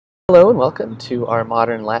Hello and welcome to our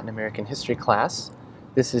Modern Latin American History class.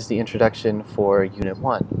 This is the introduction for Unit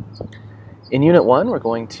 1. In Unit 1 we're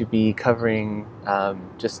going to be covering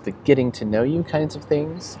just the getting to know you kinds of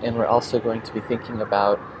things, and we're also going to be thinking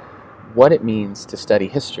about what it means to study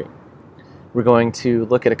history. We're going to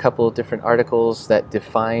look at a couple of different articles that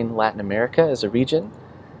define Latin America as a region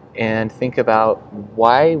and think about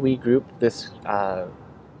why we group this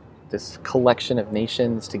collection of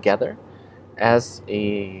nations together as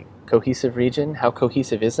a cohesive region, how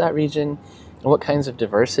cohesive is that region, and what kinds of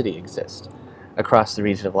diversity exist across the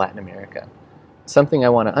region of Latin America. Something I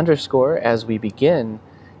want to underscore as we begin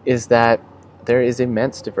is that there is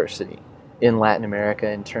immense diversity in Latin America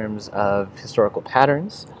in terms of historical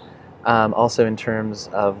patterns, also in terms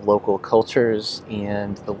of local cultures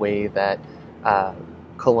and the way that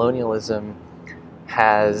colonialism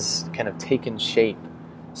has kind of taken shape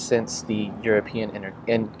since the European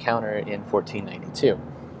encounter in 1492.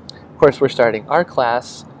 Of course, we're starting our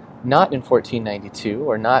class not in 1492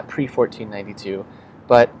 or not pre-1492,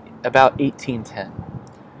 but about 1810.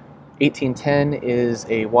 1810 is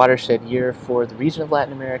a watershed year for the region of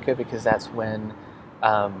Latin America because that's when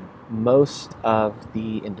most of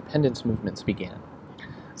the independence movements began.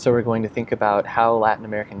 So we're going to think about how Latin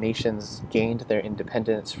American nations gained their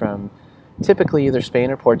independence from typically either Spain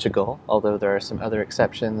or Portugal, although there are some other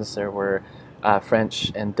exceptions. There were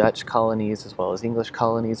French and Dutch colonies as well as English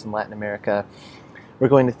colonies in Latin America. We're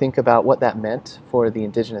going to think about what that meant for the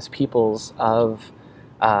indigenous peoples of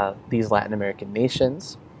these Latin American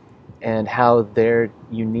nations and how their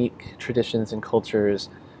unique traditions and cultures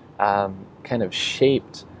kind of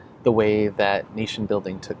shaped the way that nation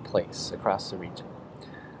building took place across the region.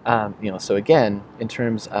 So again, in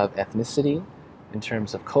terms of ethnicity, in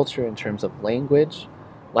terms of culture, in terms of language,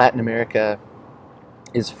 Latin America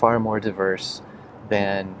is far more diverse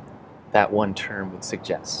than that one term would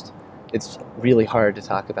suggest. It's really hard to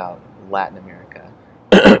talk about Latin America,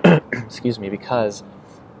 excuse me, because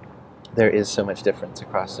there is so much difference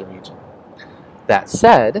across the region. That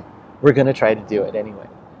said, we're going to try to do it anyway.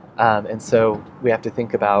 And so we have to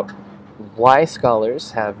think about why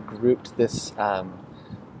scholars have grouped this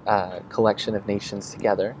collection of nations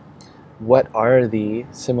together. What are the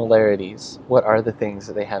similarities? What are the things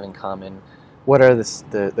that they have in common? What are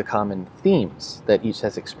the common themes that each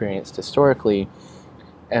has experienced historically?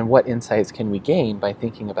 And what insights can we gain by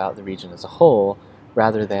thinking about the region as a whole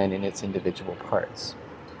rather than in its individual parts?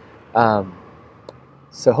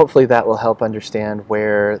 So hopefully that will help understand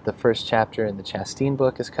where the first chapter in the Chastain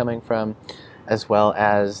book is coming from, as well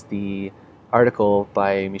as the article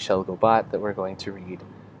by Michel Gobat that we're going to read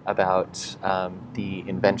about the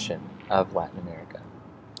invention of Latin America.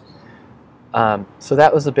 So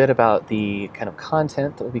that was a bit about the kind of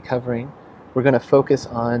content that we'll be covering. We're going to focus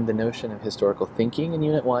on the notion of historical thinking in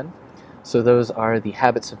Unit 1. So those are the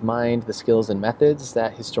habits of mind, the skills and methods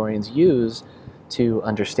that historians use to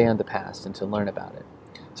understand the past and to learn about it.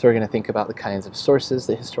 So we're going to think about the kinds of sources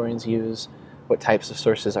that historians use, what types of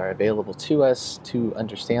sources are available to us to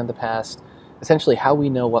understand the past, essentially how we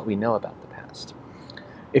know what we know about the past.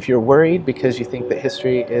 If you're worried because you think that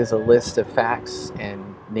history is a list of facts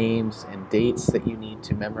and names and dates that you need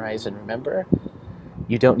to memorize and remember,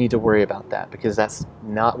 you don't need to worry about that because that's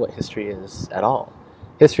not what history is at all.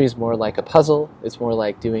 History is more like a puzzle. It's more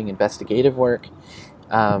like doing investigative work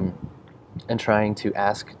and trying to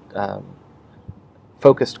ask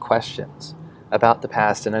focused questions about the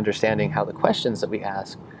past and understanding how the questions that we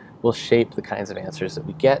ask will shape the kinds of answers that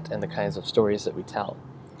we get and the kinds of stories that we tell.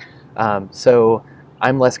 So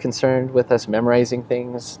I'm less concerned with us memorizing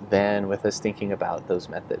things than with us thinking about those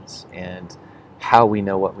methods and how we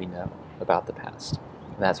know what we know about the past.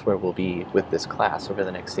 And that's where we'll be with this class over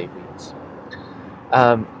the next 8 weeks.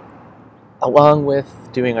 Along with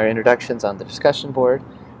doing our introductions on the discussion board,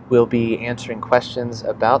 we'll be answering questions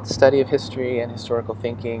about the study of history and historical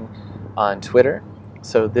thinking on Twitter.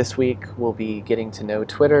 So this week we'll be getting to know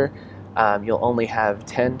Twitter. You'll only have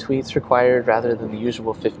 10 tweets required rather than the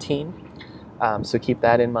usual 15. So keep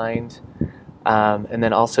that in mind. And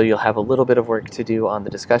then also you'll have a little bit of work to do on the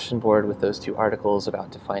discussion board with those 2 articles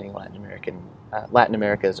about defining Latin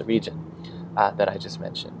America as a region that I just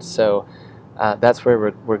mentioned. So that's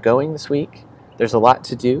where we're going this week. There's a lot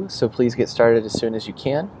to do, so please get started as soon as you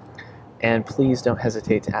can. And please don't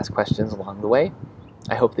hesitate to ask questions along the way.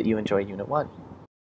 I hope that you enjoy Unit 1.